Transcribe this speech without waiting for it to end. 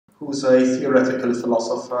who's a theoretical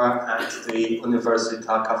philosopher at the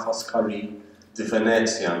Università Ca' Foscari di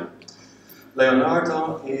Venezia.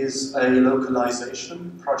 Leonardo is a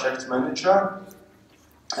localization project manager,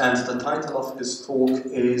 and the title of his talk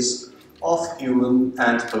is Of Human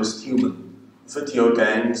and Posthuman, Video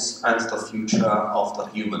Games and the Future of the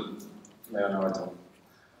Human. Leonardo.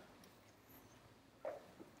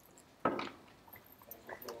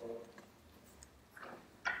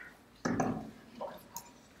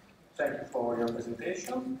 Thank you for your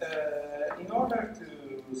presentation. In order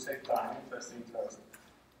to save time, first thing first,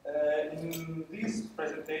 in this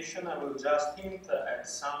presentation I will just hint at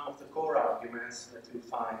some of the core arguments that you'll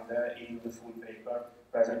find in the full paper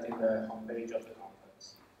present in the homepage of the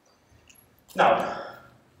conference. Now,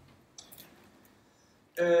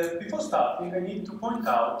 before starting, I need to point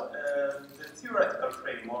out the theoretical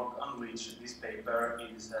framework on which this paper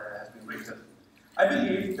has been written. I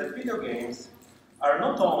believe that video games are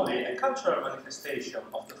not only a cultural manifestation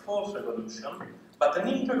of the fourth revolution, but an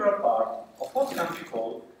integral part of what can be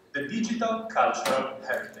called the digital cultural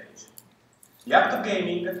heritage. The act of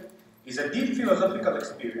gaming is a deep philosophical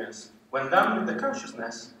experience when done with the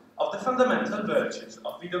consciousness of the fundamental virtues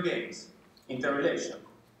of video games, interrelation.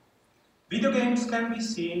 Video games can be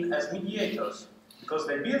seen as mediators because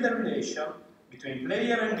they build a relation between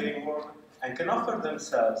player and game world and can offer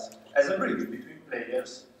themselves as a bridge between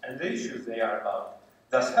players and the issues they are about,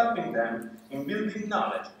 thus helping them in building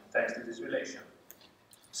knowledge thanks to this relation.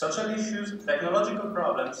 Social issues, technological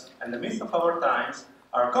problems, and the myths of our times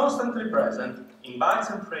are constantly present in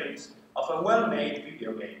bytes and frames of a well-made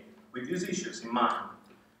video game with these issues in mind.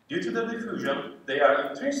 Due to the diffusion, they are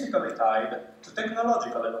intrinsically tied to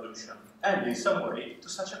technological evolution and in some way to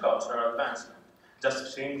such a cultural advancement.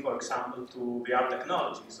 Just seeing, for example, to VR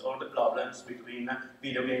technologies or the problems between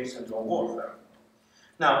video games and drone warfare.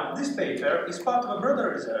 Now, this paper is part of a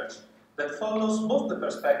broader research that follows both the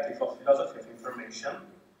perspective of philosophy of information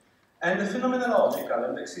and the phenomenological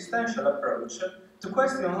and existential approach to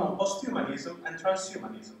question on posthumanism and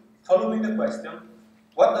transhumanism, following the question,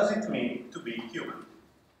 what does it mean to be human?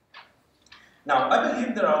 Now, I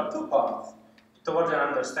believe there are two paths towards an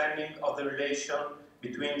understanding of the relation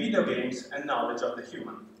between video games and knowledge of the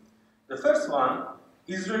human. The first one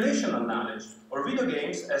is relational knowledge, or video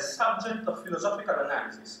games as subject of philosophical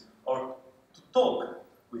analysis, or to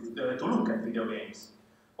look at video games.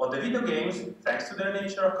 What the video games, thanks to their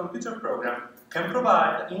nature of computer program, can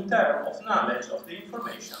provide in terms of knowledge of the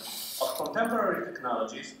information of contemporary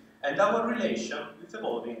technologies and our relation with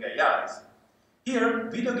evolving AIs. Here,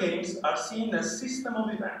 video games are seen as system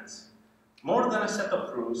of events, more than a set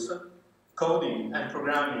of rules, coding and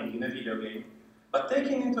programming in a video game, but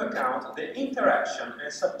taking into account the interaction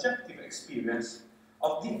and subjective experience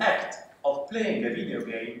of the act of playing a video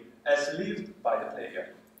game as lived by the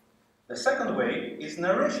player. The second way is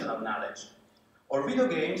narrational knowledge, or video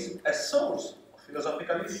games as source of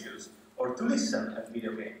philosophical issues, or to listen at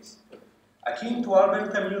video games, akin to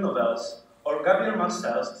Albert Camus novels or Gabriel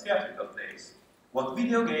Marcel's theatrical plays. What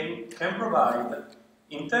video game can provide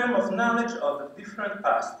in terms of knowledge of the different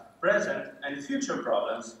past, present, and future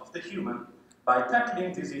problems of the human by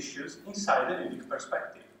tackling these issues inside a unique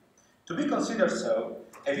perspective. To be considered so,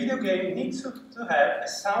 a video game needs to have a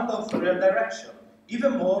sound authorial direction,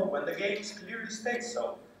 even more when the game clearly states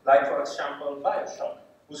so, like for example Bioshock,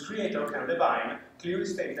 whose creator Ken Levine clearly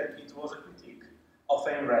stated it was a critique of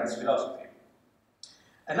Ayn Rand's philosophy.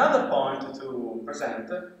 Another point to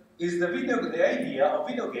present is the idea of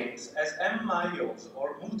video games as MIOs,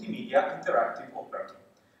 or multimedia interactive opera.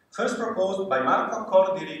 First proposed by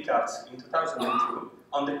Marco di Riccards in 2002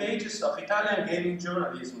 on the pages of Italian gaming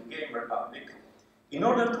journalism Game Republic, in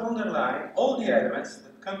order to underline all the elements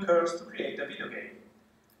that concurs to create a video game: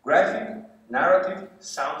 graphic, narrative,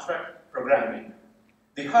 soundtrack, programming.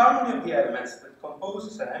 The harmony of the elements that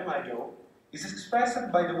composes an MIO is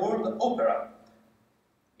expressed by the word opera.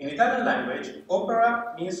 In Italian language,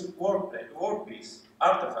 opera means workpiece,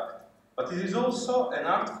 artifact, but it is also an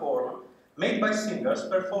art form made by singers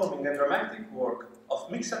performing a dramatic work of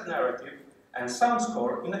mixed narrative and sound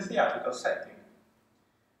score in a theatrical setting.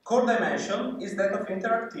 Core dimension is that of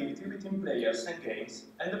interactivity between players and games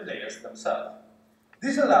and the players themselves.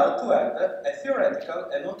 This allowed to add a theoretical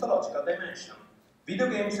and ontological dimension. Video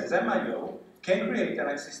games as MIO can create an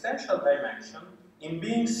existential dimension in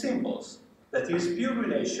being symbols, that is, pure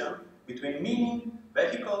relation between meaning,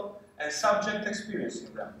 vehicle, and subject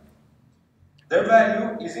experiencing them. Their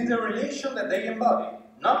value is in the relation that they embody,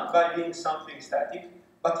 not by being something static,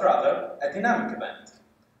 but rather a dynamic event.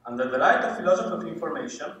 Under the light of philosophy of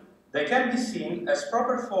information, they can be seen as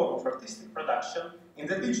proper form of artistic production in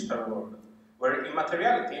the digital world, where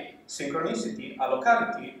immateriality, synchronicity,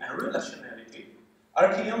 allocality, and relationality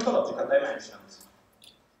are key ontological dimensions.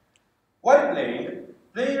 While playing,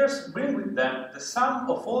 players bring with them the sum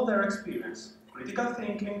of all their experience, critical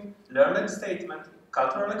thinking, learned statement,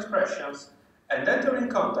 cultural expressions, and enter in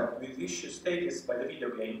contact with issues stated by the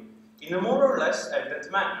video game in a more or less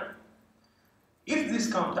evident manner. If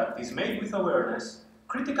this contact is made with awareness,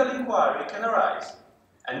 critical inquiry can arise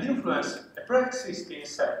and influence a pre-existing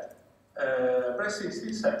set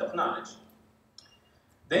of knowledge.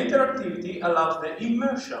 The interactivity allows the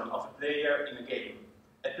immersion of a player in a game.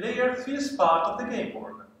 A player feels part of the game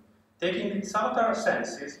world, taking its avatar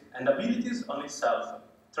senses and abilities on itself,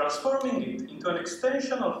 transforming it into an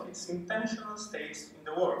extension of its intentional states in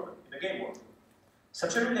the game world.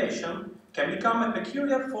 Such a relation can become a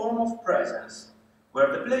peculiar form of presence,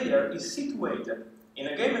 where the player is situated in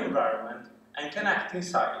a game environment and can act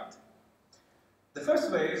inside it. The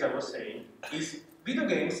first way, as I was saying, is video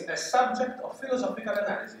games as subject of philosophical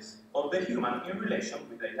analysis of the human in relation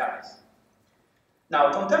with AIs.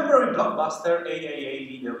 Now, contemporary blockbuster AAA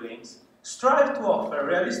video games strive to offer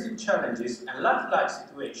realistic challenges and lifelike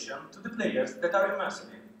situations to the players that are immersed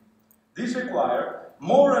in. These require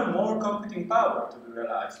more and more computing power to be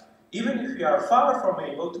realized, even if we are far from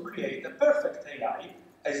able to create a perfect AI,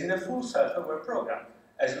 as in a full self-aware program,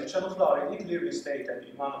 as Luciano Florini clearly stated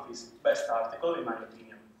in one of his best articles, in my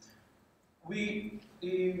opinion. We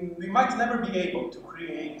might never be able to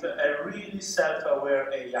create a really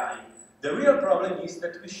self-aware AI. The real problem is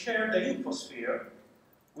that we share the infosphere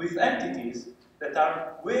with entities that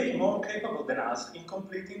are way more capable than us in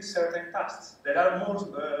completing certain tasks, that are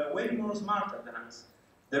way more smarter than us.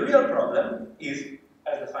 The real problem is,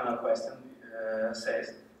 as the final question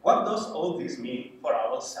says, what does all this mean for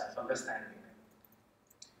our self-understanding?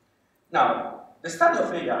 Now, the study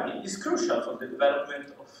of AI is crucial for the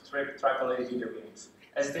development of AAA video games,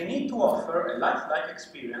 as they need to offer a lifelike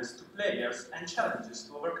experience to players and challenges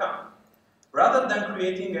to overcome. Rather than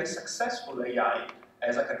creating a successful AI,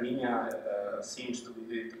 as academia seems to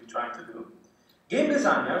be trying to do, game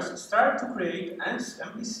designers strive to create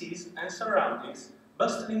NPCs and surroundings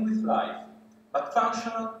bustling with life, but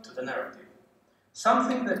functional to the narrative.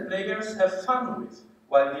 Something that players have fun with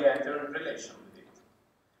while they enter in relation with it.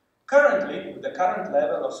 Currently, with the current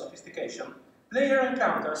level of sophistication, player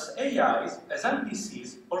encounters AIs as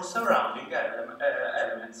NPCs or surrounding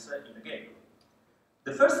elements in the game.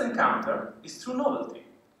 The first encounter is through novelty.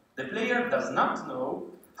 The player does not know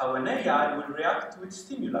how an AI will react to its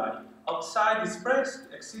stimuli outside its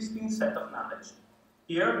pre-existing set of knowledge.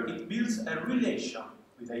 Here, it builds a relation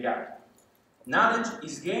with AI. Knowledge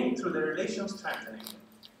is gained through the relation strengthening.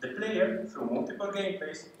 The player, through multiple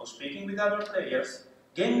gameplays or speaking with other players,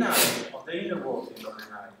 gain knowledge of the inner working of an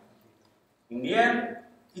AI. In the end,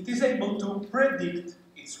 it is able to predict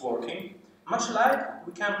its working, much like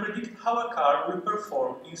we can predict how a car will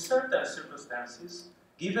perform in certain circumstances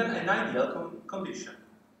given an ideal condition.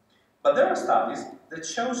 But there are studies that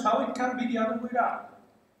show how it can be the other way around.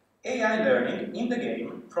 AI learning in the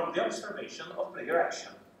game from the observation of player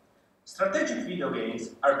action. Strategic video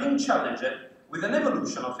games are being challenged with an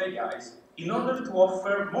evolution of AIs in order to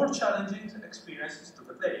offer more challenging experiences to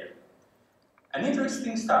the player. An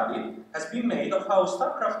interesting study has been made of how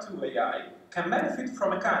StarCraft II AI can benefit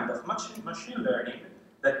from a kind of machine learning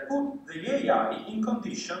that put the AI in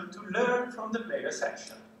condition to learn from the player's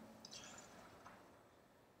action.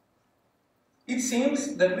 It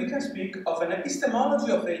seems that we can speak of an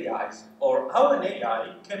epistemology of AIs, or how an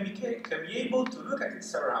AI can be able to look at its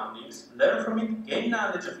surroundings, learn from it, gain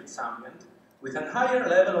knowledge of its ambient, with a higher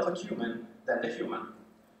level of acumen than the human.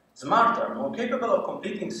 Smarter, more capable of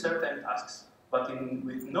completing certain tasks, but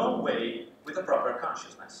with no way with a proper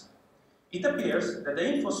consciousness. It appears that the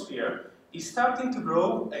infosphere is starting to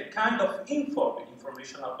grow a kind of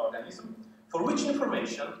informational organism for which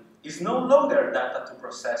information is no longer data to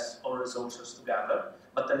process or resources to gather,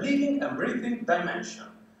 but a living and breathing dimension,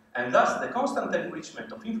 and thus the constant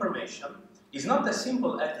enrichment of information is not a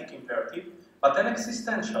simple ethic imperative, but an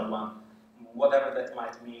existential one, whatever that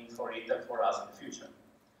might mean for it and for us in the future.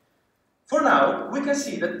 For now, we can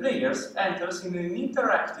see that players enter in an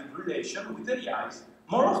interactive relation with AIs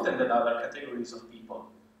more often than other categories of people,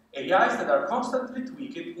 AIs that are constantly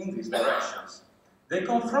tweaked in these directions. They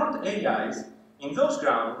confront AIs in those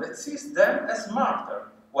grounds that sees them as smarter,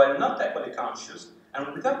 while not equally conscious,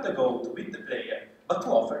 and without the goal to beat the player, but to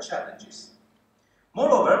offer challenges.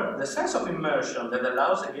 Moreover, the sense of immersion that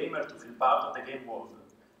allows a gamer to feel part of the game world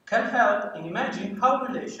can help in imagining how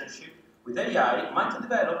relationship with AI might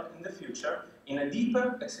develop in the future in a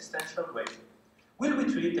deeper existential way. Will we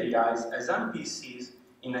treat AIs as NPCs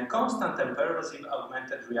in a constant and pervasive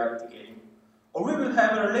augmented reality game, or we will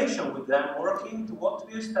have a relation with them working to what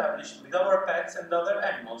we established with our pets and other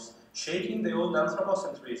animals, shaking the old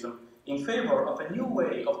anthropocentrism in favor of a new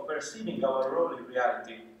way of perceiving our role in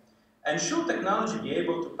reality. And should technology be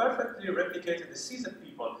able to perfectly replicate the seasoned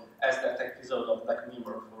people, as that episode of Black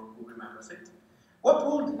Mirror, for who remembers it? What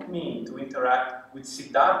would it mean to interact with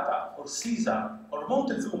Siddhartha, or Caesar, or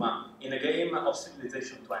Montezuma in a game of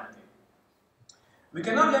Civilization 20? We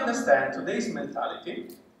can only understand today's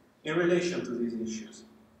mentality in relation to these issues.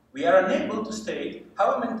 We are unable to state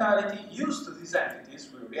how a mentality used to these entities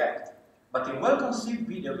will react, but in well-conceived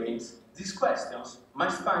video games, these questions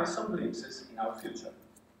might find some glimpses in our future.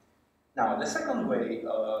 Now, the second way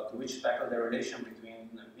to which tackle the relation between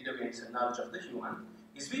video games and knowledge of the human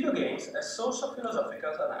is video games as source of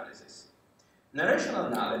philosophical analysis.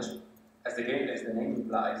 Narrational knowledge, as the name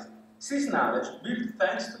implies, sees knowledge built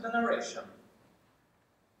thanks to the narration.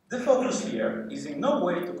 The focus here is in two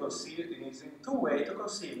ways to conceive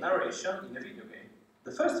narration in a video game.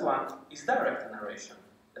 The first one is direct narration.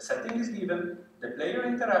 The setting is given, the player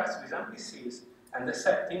interacts with NPCs, and the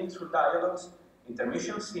setting through dialogues,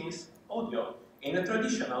 intermission scenes, audio, in a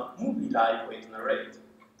traditional movie-like way to narrate.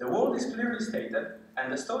 The world is clearly stated,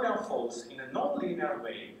 and the story unfolds in a non-linear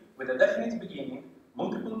way with a definite beginning,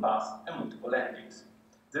 multiple paths, and multiple endings.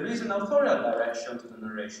 There is an authorial direction to the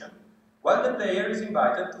narration, while the player is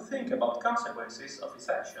invited to think about consequences of his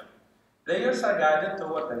action. Players are guided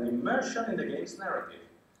toward an immersion in the game's narrative,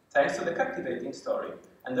 thanks to the captivating story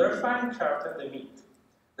and the refined character they meet.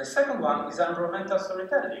 The second one is environmental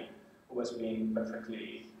storytelling, who has been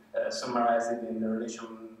perfectly summarized in the relation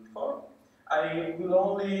before. I will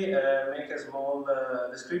only make a small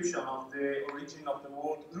description of the origin of the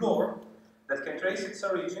word lore that can trace its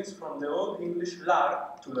origins from the Old English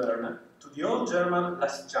lar, to learn, to the Old German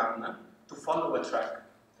lasjan, to follow a track,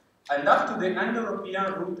 and up to the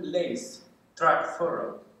Indo-European root lace, track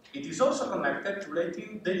furrow. It is also connected to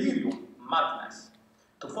Latin delirium, madness.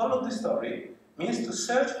 To follow the story means to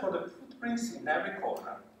search for the footprints in every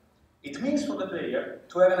corner. It means for the player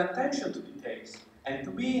to have an attention to details and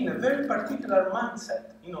to be in a very particular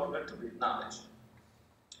mindset in order to build knowledge.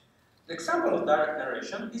 The example of direct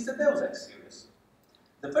narration is the Deus Ex series.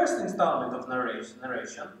 The first installment of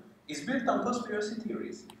narration is built on conspiracy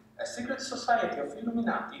theories, a secret society of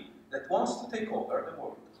Illuminati that wants to take over the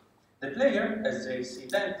world. The player, as J.C.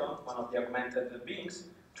 Denton, one of the augmented beings,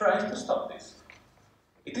 tries to stop this.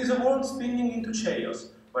 It is a world spinning into chaos,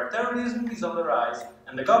 where terrorism is on the rise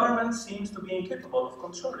and the government seems to be incapable of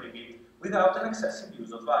controlling it without an excessive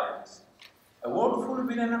use of violence. A world full of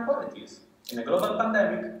inequalities. In a global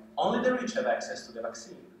pandemic, only the rich have access to the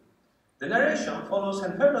vaccine. The narration follows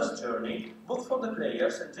an endless journey both for the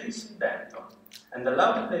players and J.C. Denton, and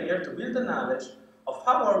allow the player to build the knowledge of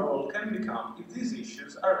how our world can become if these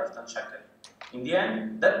issues are left unchecked. In the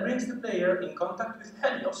end, that brings the player in contact with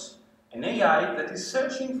Helios, an AI that is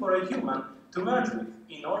searching for a human to merge with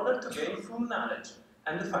in order to gain full knowledge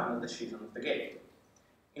and the final decision of the game.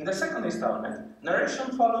 In the second installment,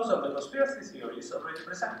 narration follows on the conspiracy theories already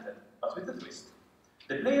presented, but with a twist.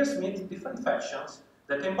 The players meet different factions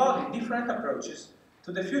that embody different approaches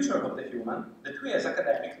to the future of the human that we as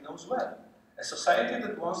academics know well. A society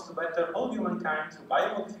that wants to better all humankind through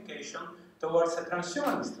biomodification towards a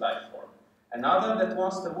transhumanist life form. Another that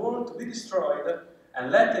wants the world to be destroyed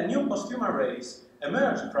and let a new posthuman race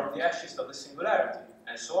emerge from the ashes of the singularity,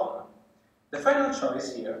 and so on. The final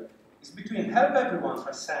choice here is between help everyone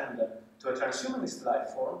transcend to a transhumanist life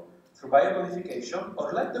form through biomodification,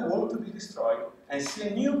 or let the world to be destroyed and see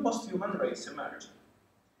a new posthuman race emerge.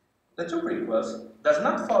 The two prequels does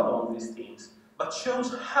not follow on these themes, but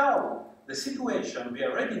shows how the situation we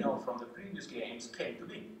already know from the previous games came to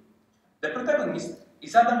be. The protagonist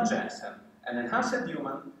is Adam Jensen, an enhanced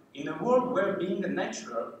human in a world where being a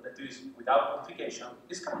natural, that is, without modification,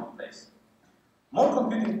 is commonplace. More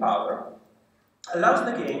computing power allows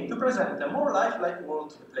the game to present a more lifelike world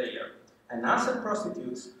to the player, enhanced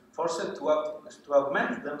prostitutes forced to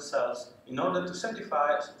augment themselves in order to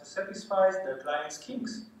satisfy their clients'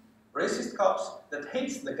 kinks, racist cops that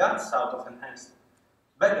hates the guts out of enhanced,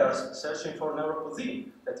 beggars searching for neuropozyne,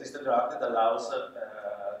 that is the drug that allows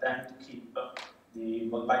them to keep the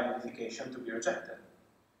biomodification to be rejected.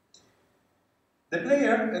 The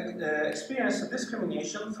player experiences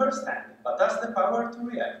discrimination firsthand, but has the power to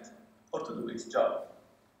react or to do its job.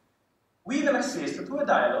 We even assist to a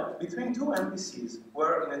dialogue between two NPCs,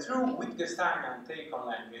 where, in a true Wittgensteinian take on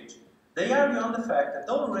language, they argue on the fact that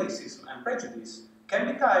all racism and prejudice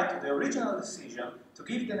can be tied to the original decision to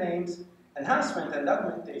give the names enhancement and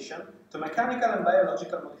augmentation to mechanical and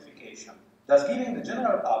biological modification. thus giving the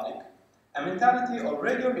general public a mentality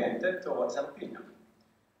already oriented towards an opinion.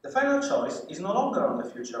 The final choice is no longer on the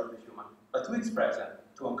future of the human, but to its present,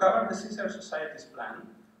 to uncover the sincere society's plan,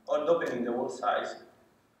 or opening the world size,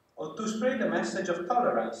 or to spread the message of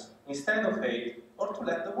tolerance instead of hate, or to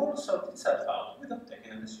let the world sort itself out without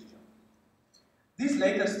taking a decision. These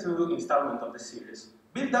latest two installments of the series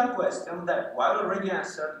build up questions that, while already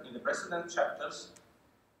answered in the precedent chapters,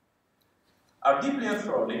 are deeply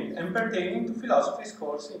enthralling and pertaining to philosophy's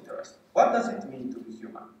core interest. What does it mean to be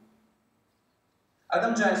human?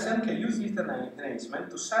 Adam Jensen can use this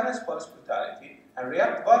enhancement to silence police brutality and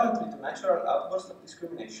react violently to natural outbursts of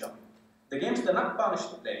discrimination. The games do not punish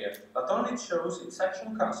the player, but only shows its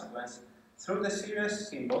action consequence through the serious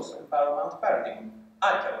symbols and paramount paradigm.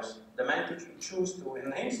 Icarus, the man to choose to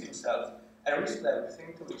enhance himself and risk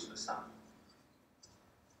everything to reach the sun.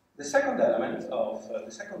 The second element of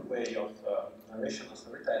the second way of narration and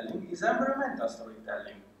storytelling is environmental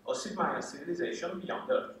storytelling, or civilization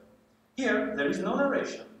beyond Earth. Here, there is no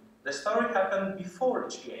narration. The story happened before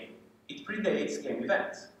each game. It predates game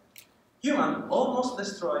events. Humans almost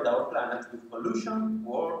destroyed our planet with pollution,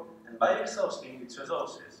 war, and by exhausting its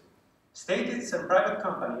resources. States and private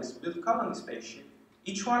companies built colony spaceships,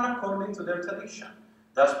 each one according to their tradition,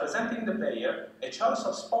 thus presenting the player a choice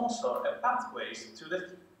of sponsor and pathways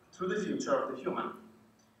through the future of the human.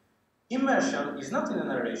 Immersion is not in a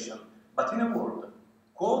narration, but in a world.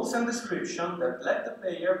 Quotes and descriptions that let the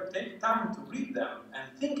player take time to read them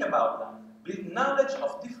and think about them, build knowledge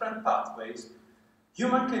of different pathways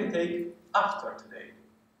human can take after today.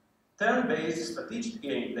 Turn-based strategic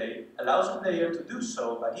gameplay allows the player to do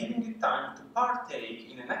so by giving it time to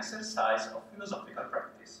partake in an exercise of philosophical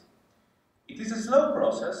practice. It is a slow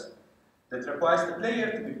process that requires the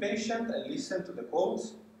player to be patient and listen to the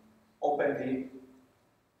quotes, open the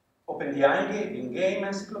in-game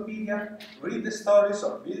encyclopedia, read the stories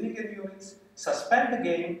of building and units, suspend the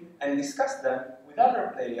game, and discuss them with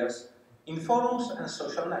other players in forums and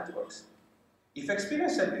social networks. If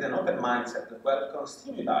experienced with an open mindset that welcomes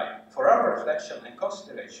stimuli for our reflection and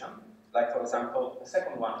consideration, like for example the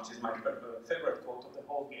second one, which is my favorite quote of the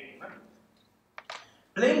whole game,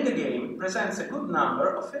 playing the game presents a good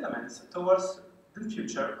number of elements towards the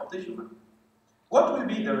future of the human. What will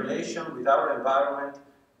be the relation with our environment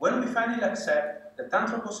when we finally accept that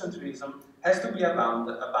anthropocentrism has to be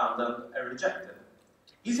abandoned and rejected?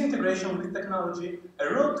 Is integration with technology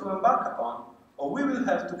a road to embark upon, or we will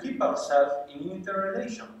have to keep ourselves in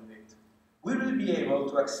interrelation with it? We will be able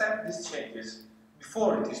to accept these changes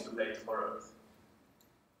before it is too late for Earth.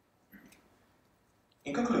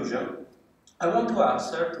 In conclusion, I want to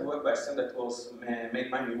answer to a question that was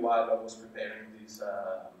made by me while I was preparing this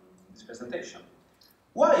presentation.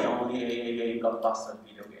 Why only AAA blockbuster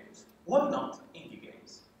video games? Why not indie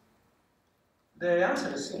games? The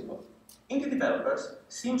answer is simple. Indie developers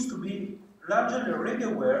seem to be largely already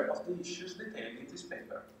aware of the issues detailed in this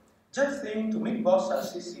paper. Just think to Meat Boss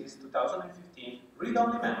RCC's 2015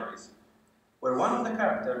 Read-Only Memories, where one of the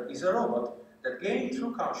characters is a robot that gained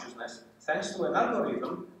true consciousness thanks to an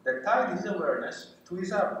algorithm that tied his awareness to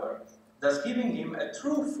his hardware, thus giving him a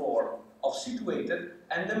true form of situated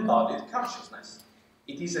and embodied consciousness.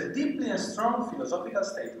 It is a deeply and strong philosophical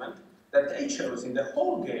statement that echoes in the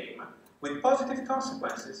whole game with positive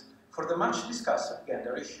consequences for the much discussed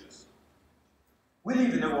gender issues. We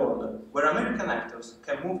live in a world where American actors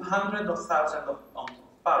can move hundreds of thousands of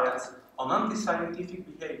parents on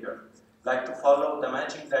anti-scientific behavior, like to follow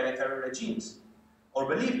damaging dietary regimes, or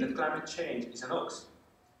believe that climate change is an hoax.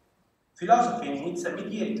 Philosophy needs a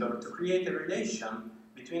mediator to create a relation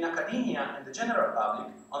between academia and the general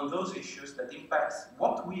public on those issues that impact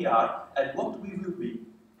what we are and what we will be,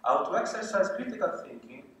 how to exercise critical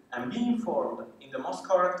thinking and be informed in the most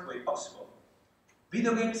correct way possible.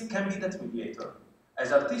 Video games can be that mediator,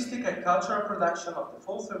 as artistic and cultural production of the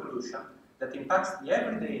fourth revolution that impacts the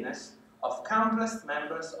everydayness of countless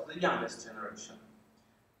members of the youngest generation.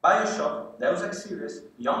 BioShock, Deus Ex series,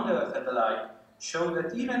 Beyond Earth and the like show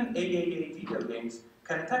that even AAA video games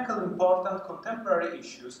can tackle important contemporary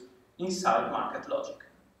issues inside market logic.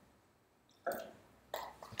 Thank you.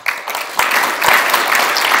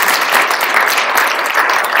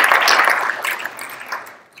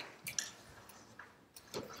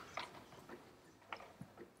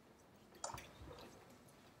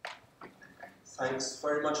 Thanks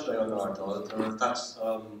very much, Leonardo. That's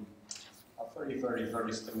a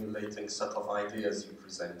very stimulating set of ideas you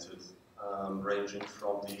presented, ranging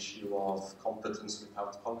from the issue of competence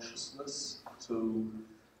without consciousness to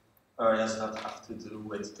areas that have to do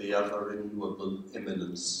with the ever-renewable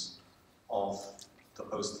imminence of the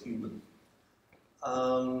post-human.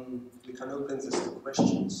 We can open this to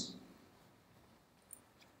questions.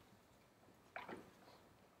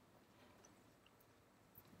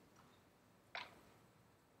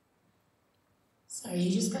 Sorry,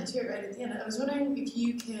 you just got to it right at the end. I was wondering if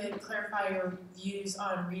you could clarify your views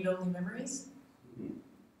on read-only memories. In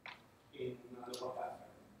what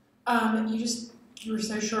aspect? You were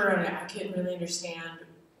so short on it, I couldn't really understand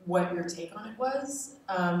what your take on it was.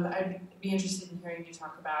 I'd be interested in hearing you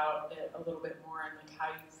talk about it a little bit more and like how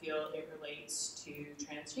you feel it relates to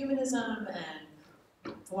transhumanism and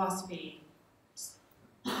philosophy. Just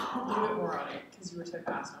a little bit more on it, because you were so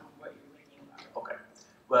fast on what you were thinking about it. Okay.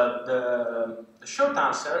 Well, the short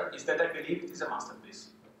answer is that I believe it is a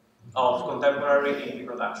masterpiece of contemporary indie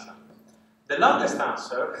production. The longest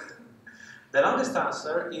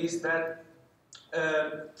answer is that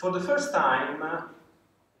for the first time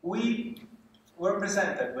we were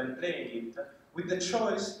presented when playing it with the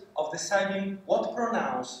choice of deciding what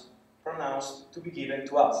pronouns to be given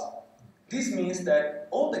to us. This means that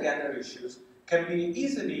all the gender issues can be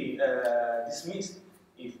easily dismissed,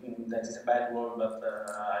 if that is a bad word, but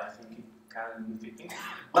I think it can be fitting,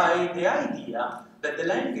 by the idea that the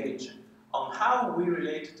language on how we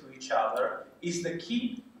relate to each other is the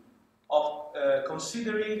key of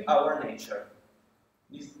considering our nature.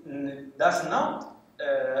 It does not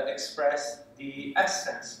express the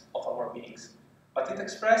essence of our beings, but it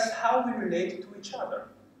expresses how we relate to each other.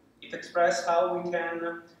 It expresses how we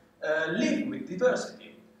can live with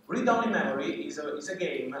diversity. Read-only memory is a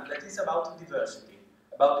game that is about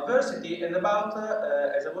diversity and about,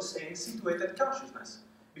 as I was saying, situated consciousness.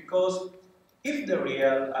 Because if the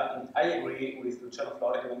real, I agree with Luciano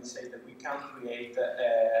Florida when he says that we can't create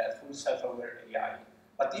a full self-aware AI.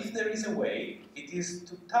 But if there is a way, it is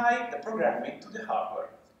to tie the programming to the hardware.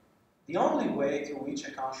 The only way through which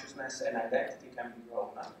a consciousness and identity can be grown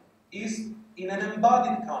is in an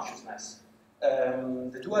embodied consciousness.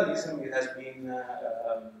 The dualism has been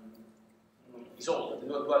is old. The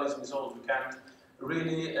dualism is old. We can't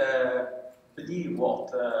really believe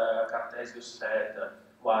what Cartesius said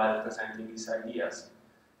while presenting his ideas.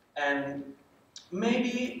 And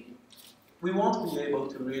maybe we won't be able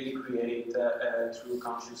to really create a true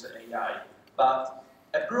conscious AI, but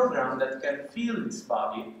a program that can feel its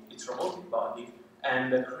body, its robotic body,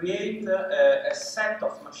 and create a set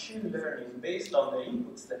of machine learning based on the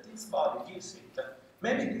inputs that its body gives it,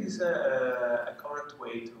 maybe this is a correct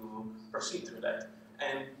way to proceed through that.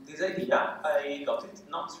 And this idea, I got it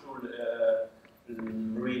not through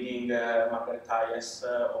reading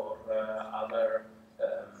Marcato or other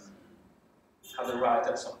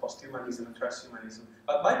writers of posthumanism and transhumanism,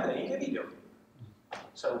 but by playing a video game.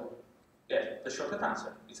 So, yeah, the short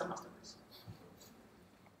answer, it's a masterpiece.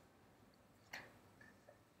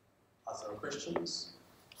 Other questions?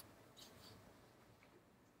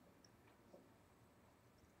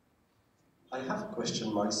 I have a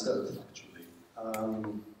question myself, actually.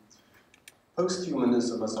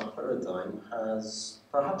 Posthumanism as a paradigm has,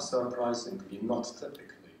 perhaps surprisingly, not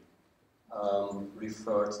typically,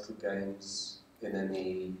 referred to games in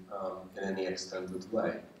any extended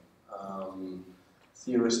way.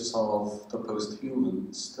 Theorists of the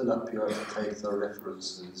posthuman still appear to take their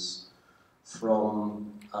references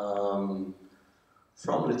from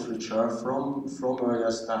literature, from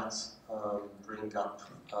areas that bring up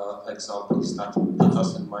examples that put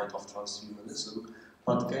us in mind of transhumanism,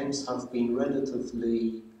 but games have been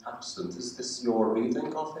relatively absent. Is this your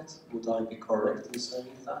reading of it? Would I be correct in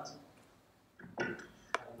saying that? So,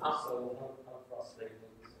 how frustrating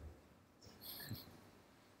is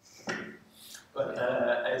it? But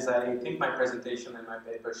as I think my presentation and my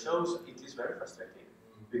paper shows, it is very frustrating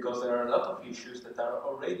because there are a lot of issues that are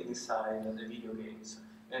already inside the video games,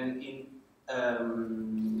 and in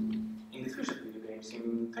the future video games,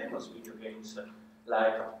 in famous video games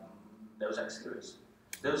like Deus Ex series.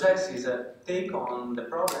 Deus Ex is a take on the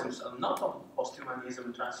problems of not on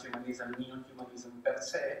posthumanism, transhumanism, neo-humanism per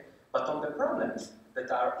se, but on the problems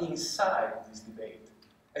that are inside this debate.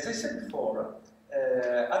 As I said before,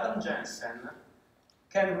 Adam Jensen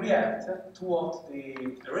can react to what the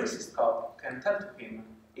racist cop can tell to him.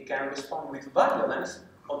 He can respond with violence,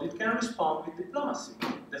 or it can respond with diplomacy.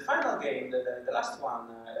 The final game, the last one,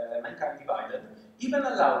 Mankind Divided, even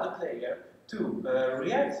allowed the player to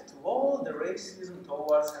react to all the racism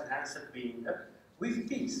towards enhanced being with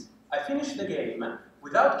peace. I finished the game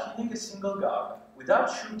without killing a single guard, without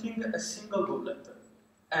shooting a single bullet.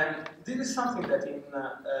 And this is something that in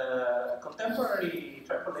contemporary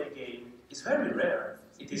AAA game is very rare.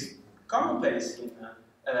 It is commonplace in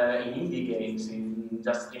indie games, in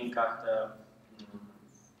just think at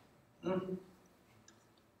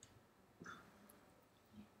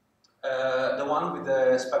The one with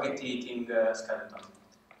the spaghetti eating skeleton.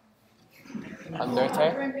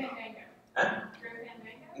 Undertale? Eh?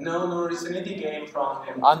 No, it's an indie game from...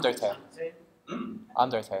 Undertale. Hmm?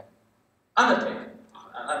 Undertale.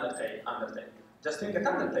 Undertale. Just think at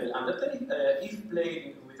Undertale, if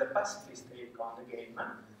played with a pacifist take on the game,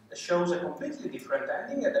 shows a completely different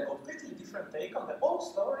ending and a completely different take on the whole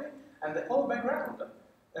story and the whole background.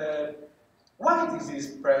 Why this is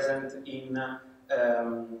present in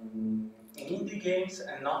indie games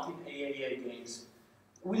and not in AAA games?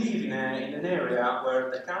 We live in an area where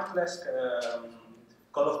the countless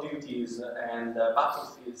Call of Duties and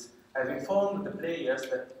Battlefields have informed the players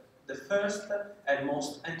that the first and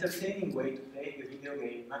most entertaining way to play a video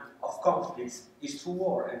game of conflicts is through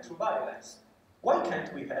war and through violence. Why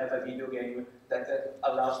can't we have a video game that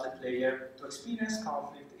allows the player to experience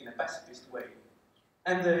conflict in a pacifist way?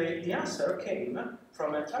 And the answer came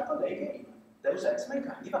from a AAA game, Deus Ex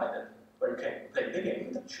Mankind Divided, where you can play the game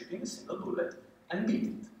without shooting a single bullet and beat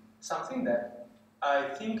it. Something that I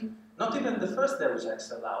think not even the first Deus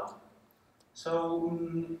Ex allowed. So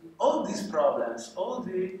all these problems, all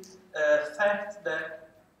the fact that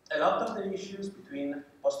a lot of the issues between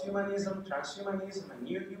posthumanism, transhumanism, and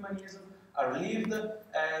new humanism are lived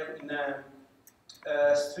in a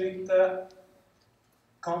strict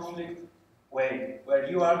conflict way, where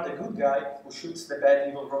you are the good guy who shoots the bad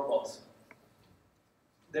evil robots.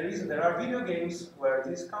 There are video games where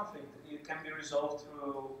this conflict can be resolved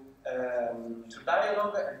through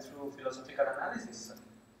dialogue and through philosophical analysis.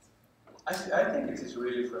 I think it is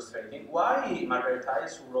really frustrating. Why Margaret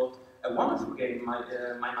Hayes, who wrote a wonderful game,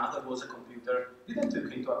 My Mother Was a Computer, didn't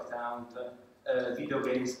take into account video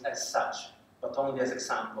games as such, but only as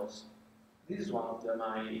examples. This is one of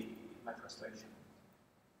my frustration.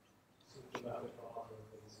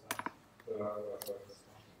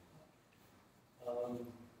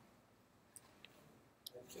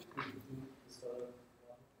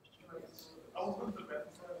 I was going to bet,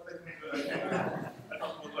 so I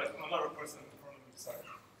thought it was like another person in front of me, sorry.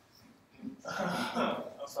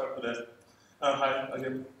 I'm sorry for that. Hi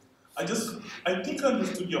again. I think I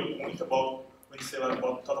understood your point about when you say like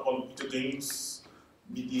talk about video games,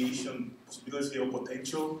 mediation, possibility or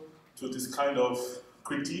potential to this kind of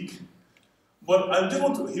critique. But I just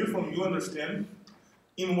want to hear from you, understand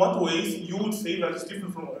in what ways you would say that it's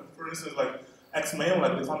different from, for instance, like X-Men,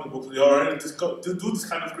 like the comic book, they already do this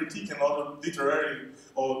kind of critique and other literary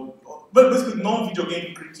but basically non-video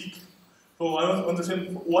game critique. So I want to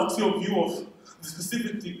understand what's your view of the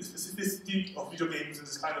specificity of video games in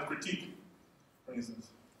this kind of critique, for instance.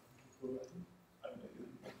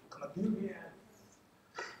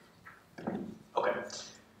 Okay.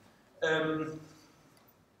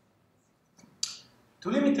 To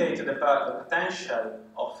limitate the potential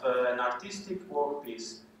of an artistic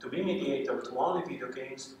workpiece to be mediated to only video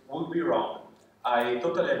games would be wrong. I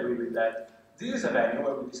totally agree with that. This is a venue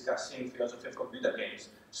where we're discussing philosophy of computer games,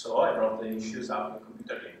 so I brought the issues up in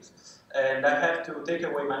computer games. And I have to take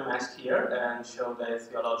away my mask here and show the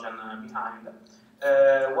theologian behind.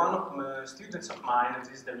 One of the students of mine, and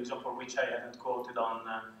this is the reason for which I haven't quoted on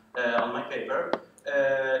my paper,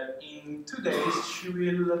 in 2 days she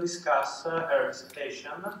will discuss her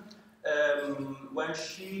dissertation when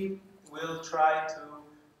she will try to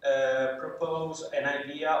propose an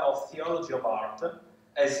idea of theology of art,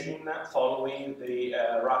 as in following the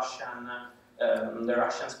Russian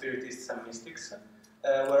spiritists and mystics,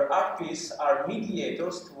 where art pieces are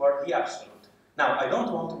mediators toward the absolute. Now, I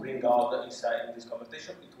don't want to bring God inside in this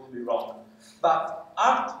conversation, it would be wrong. But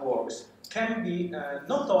artworks can be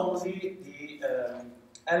not only the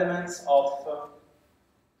elements of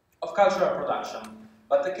cultural production,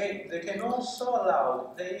 but they can also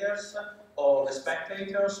allow players or the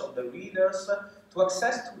spectators or the readers to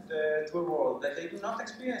access to a world that they do not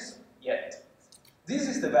experience yet. This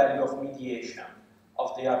is the value of mediation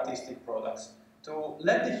of the artistic products, to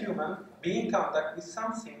let the human be in contact with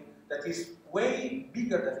something that is way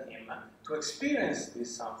bigger than him, to experience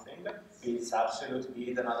this something, be it absolute,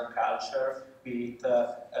 be it another culture, be it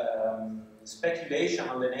speculation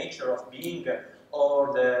on the nature of being,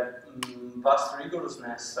 or the vast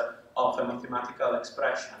rigorousness of a mathematical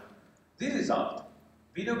expression. This is art.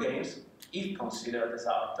 Video games, if considered as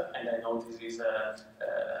art, and I know this is not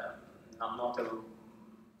a,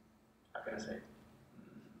 how can I say,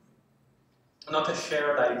 not a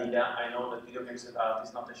shared idea. I know that video games as art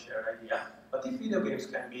is not a shared idea, but if video games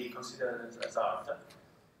can be considered as art,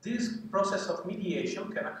 this process of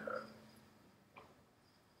mediation can occur.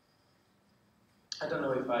 I don't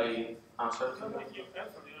know if I answered you. You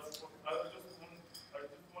answered, yes. I just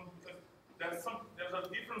want because there's a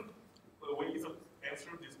different ways of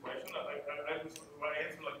answering this question.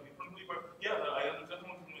 answer like differently, but yeah, I just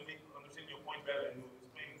want to understand your point better and you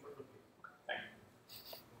explain it perfectly. Thank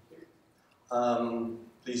you.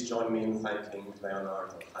 Please join me in thanking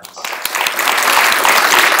Leonardo.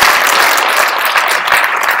 Thanks.